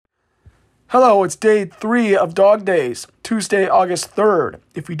Hello, it's day 3 of Dog Days, Tuesday, August 3rd.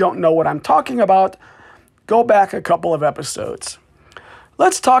 If you don't know what I'm talking about, go back a couple of episodes.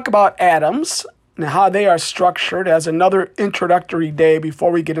 Let's talk about atoms and how they are structured as another introductory day before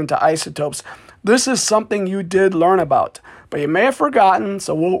we get into isotopes. This is something you did learn about, but you may have forgotten,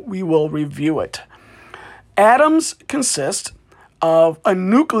 so we will review it. Atoms consist of a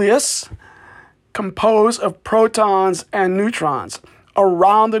nucleus composed of protons and neutrons.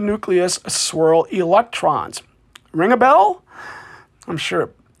 Around the nucleus swirl electrons. Ring a bell? I'm sure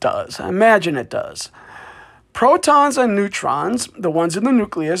it does. I imagine it does. Protons and neutrons, the ones in the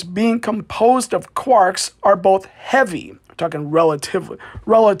nucleus, being composed of quarks, are both heavy. We're talking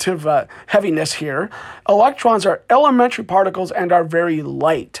relative heaviness here. Electrons are elementary particles and are very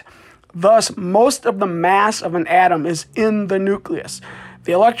light. Thus, most of the mass of an atom is in the nucleus.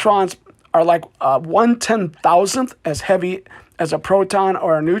 The electrons are like 1/10,000th as heavy as a proton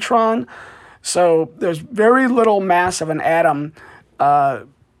or a neutron. So there's very little mass of an atom that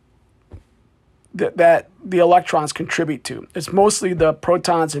the electrons contribute to. It's mostly the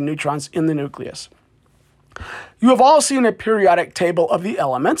protons and neutrons in the nucleus. You have all seen a periodic table of the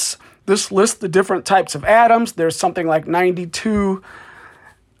elements. This lists the different types of atoms. There's something like 92,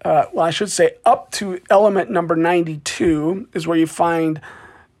 up to element number 92 is where you find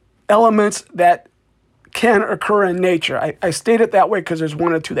elements that can occur in nature. I state it that way because there's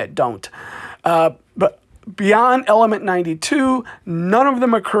one or two that don't. But beyond element 92, none of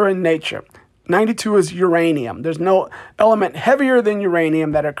them occur in nature. 92 is uranium. There's no element heavier than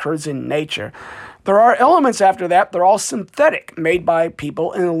uranium that occurs in nature. There are elements after that. They're all synthetic, made by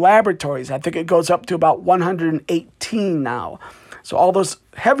people in laboratories. I think it goes up to about 118 now. So all those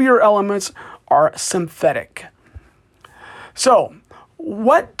heavier elements are synthetic. So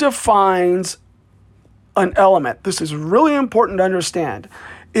what defines an element? This is really important to understand.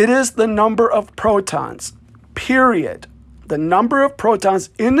 It is the number of protons, period. The number of protons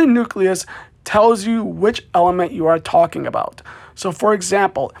in the nucleus tells you which element you are talking about. So for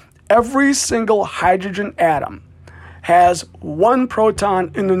example, every single hydrogen atom has one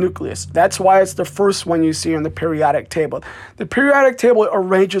proton in the nucleus. That's why it's the first one you see in the periodic table. The periodic table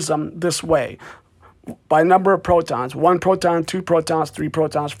arranges them this way: by number of protons, 1 proton, 2 protons, 3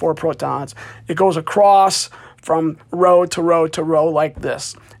 protons, 4 protons. It goes across from row to row to row like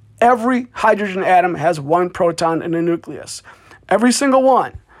this. Every hydrogen atom has 1 proton in the nucleus. Every single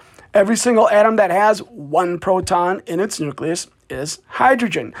one. Every single atom that has 1 proton in its nucleus is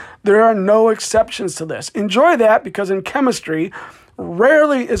hydrogen. There are no exceptions to this. Enjoy that, because in chemistry,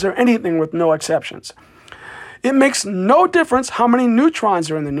 rarely is there anything with no exceptions. It makes no difference how many neutrons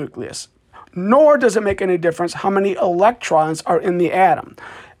are in the nucleus, nor does it make any difference how many electrons are in the atom.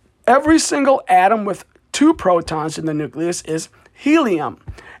 Every single atom with 2 protons in the nucleus is helium.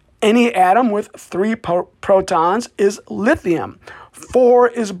 Any atom with 3 protons is lithium. 4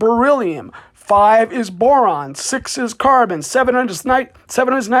 is beryllium. 5 is boron. 6 is carbon. 7 is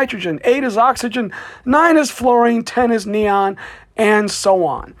nitrogen. 8 is oxygen. 9 is fluorine. 10 is neon, and so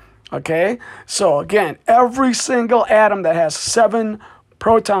on. Okay? So again, every single atom that has 7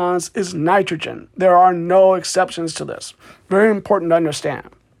 protons is nitrogen. There are no exceptions to this. Very important to understand.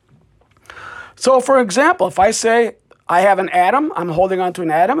 So for example, if I say I have an atom, I'm holding onto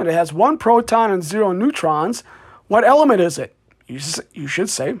an atom, and it has 1 proton and 0 neutrons, what element is it? You should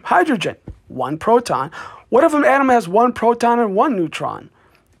say hydrogen, 1 proton. What if an atom has 1 proton and 1 neutron?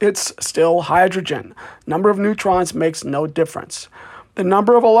 It's still hydrogen. Number of neutrons makes no difference. The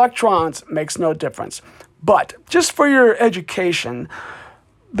number of electrons makes no difference. But just for your education,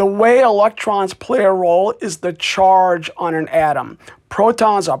 the way electrons play a role is the charge on an atom.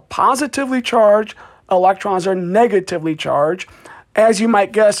 Protons are positively charged, electrons are negatively charged. As you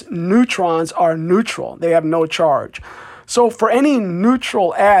might guess, neutrons are neutral. They have no charge. So for any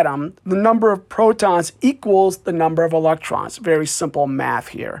neutral atom, the number of protons equals the number of electrons. Very simple math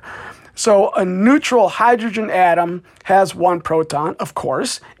here. So a neutral hydrogen atom has 1 proton, of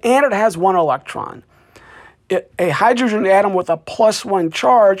course, and it has 1 electron. A hydrogen atom with a +1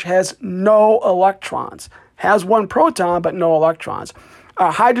 charge has no electrons, has 1 proton but no electrons.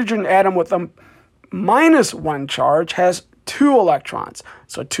 A hydrogen atom with a -1 charge has 2 electrons,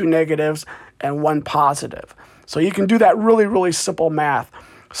 so 2 negatives and 1 positive. So you can do that really, really simple math.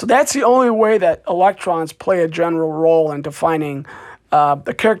 So that's the only way that electrons play a general role in defining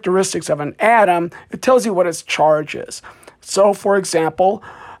the characteristics of an atom. It tells you what its charge is. So for example,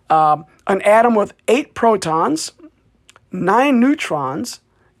 an atom with 8 protons, 9 neutrons,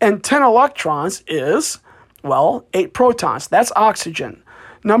 and 10 electrons is, 8 protons. That's oxygen.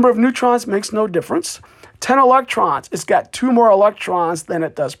 Number of neutrons makes no difference. 10 electrons. It's got 2 more electrons than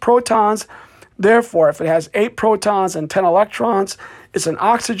it does protons. Therefore, if it has 8 protons and 10 electrons, it's an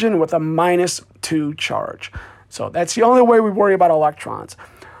oxygen with a -2 charge. So that's the only way we worry about electrons.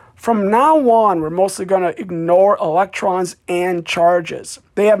 From now on, we're mostly going to ignore electrons and charges.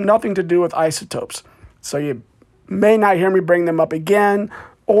 They have nothing to do with isotopes. So you may not hear me bring them up again,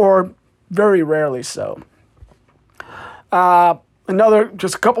 or very rarely so.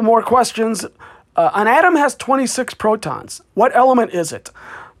 Just a couple more questions. An atom has 26 protons. What element is it?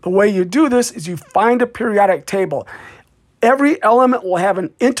 The way you do this is you find a periodic table. Every element will have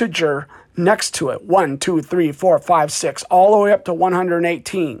an integer next to it. 1, 2, 3, 4, 5, 6, all the way up to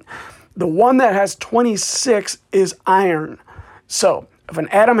 118. The one that has 26 is iron. So if an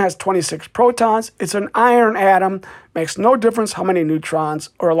atom has 26 protons, it's an iron atom. Makes no difference how many neutrons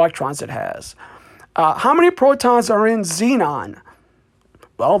or electrons it has. How many protons are in xenon?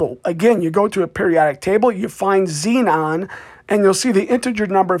 Well, again, you go to a periodic table, you find xenon, and you'll see the integer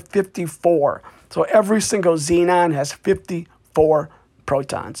number 54. So every single xenon has 54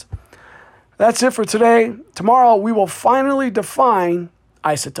 protons. That's it for today. Tomorrow, we will finally define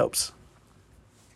isotopes.